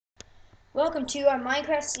Welcome to our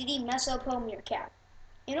Minecraft city, Mesopomeerkat.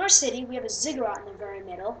 In our city, we have a ziggurat in the very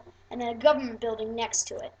middle, and then a government building next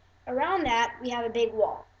to it. Around that, we have a big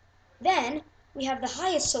wall. Then, we have the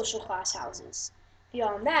highest social class houses.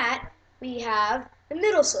 Beyond that, we have the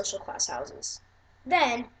middle social class houses.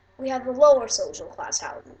 Then, we have the lower social class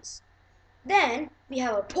houses. Then, we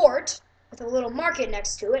have a port with a little market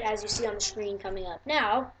next to it, as you see on the screen coming up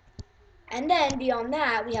now. And then, beyond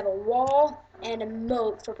that, we have a wall and a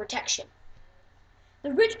moat for protection.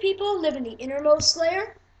 The rich people live in the innermost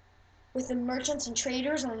layer, with the merchants and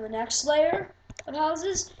traders on the next layer of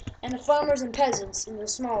houses, and the farmers and peasants in the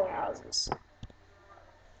smaller houses.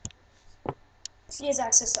 The city has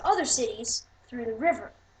access to other cities through the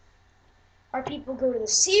river. Our people go to the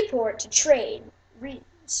seaport to trade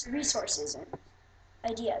resources and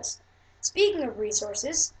ideas. Speaking of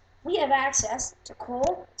resources, we have access to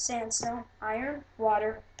coal, sandstone, iron,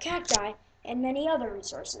 water, cacti, and many other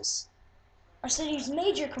resources. Our city's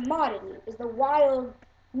major commodity is the wild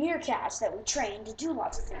meerkats that we train to do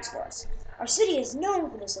lots of things for us. Our city is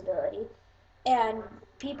known for this ability, and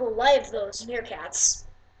people love those meerkats.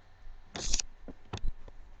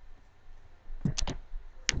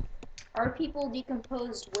 Our people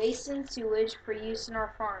decomposed waste and sewage for use in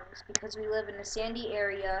our farms because we live in a sandy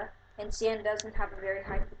area and sand doesn't have a very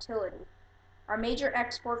high fertility. Our major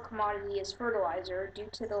export commodity is fertilizer due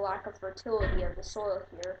to the lack of fertility of the soil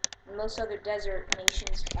here and most other desert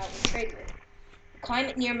nations that we trade with. The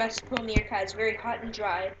climate near Mesopomeerkat is very hot and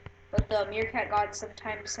dry, but the meerkat god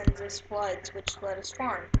sometimes sends us floods which let us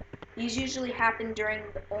farm. These usually happen during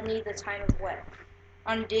only the time of wet.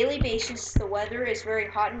 On a daily basis, the weather is very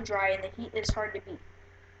hot and dry and the heat is hard to beat,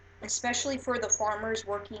 especially for the farmers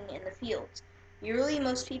working in the fields. Yearly,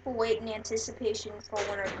 most people wait in anticipation for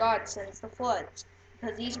when our god sends the floods,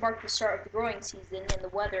 because these mark the start of the growing season and the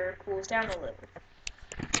weather cools down a little.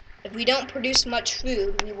 If we don't produce much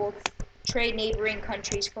food, we will trade neighboring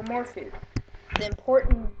countries for more food. The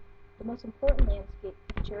most important landscape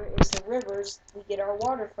feature is the rivers we get our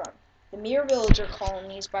water from. The mere villager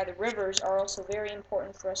colonies by the rivers are also very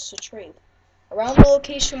important for us to trade. Around the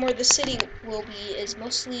location where the city will be is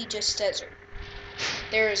mostly just desert.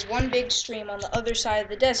 There is one big stream on the other side of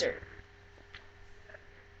the desert.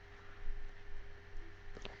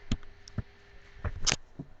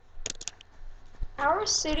 Our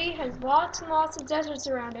city has lots and lots of deserts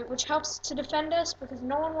around it, which helps to defend us because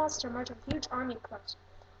no one wants to march a huge army across.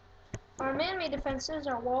 Our man-made defenses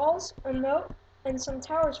are walls, a moat, and some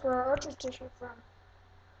towers for our archers to shoot from.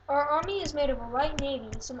 Our army is made of a light navy,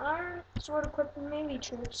 some iron sword-equipped navy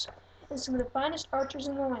troops, and some of the finest archers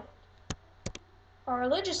in the land. Our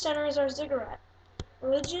religious center is our ziggurat.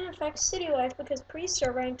 Religion affects city life because priests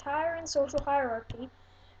are ranked higher in social hierarchy,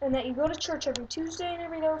 and that you go to church every Tuesday and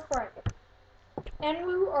every other Friday.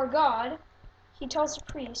 Enwu, our god, he tells the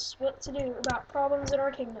priests what to do about problems in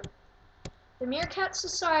our kingdom. The Meerkat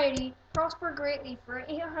Society prospered greatly for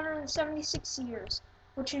 876 years,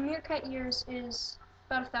 which in Meerkat years is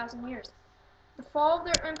about 1,000 years. The fall of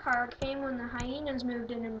their empire came when the hyenas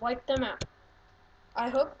moved in and wiped them out. I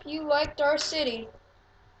hope you liked our city.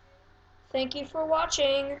 Thank you for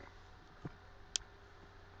watching.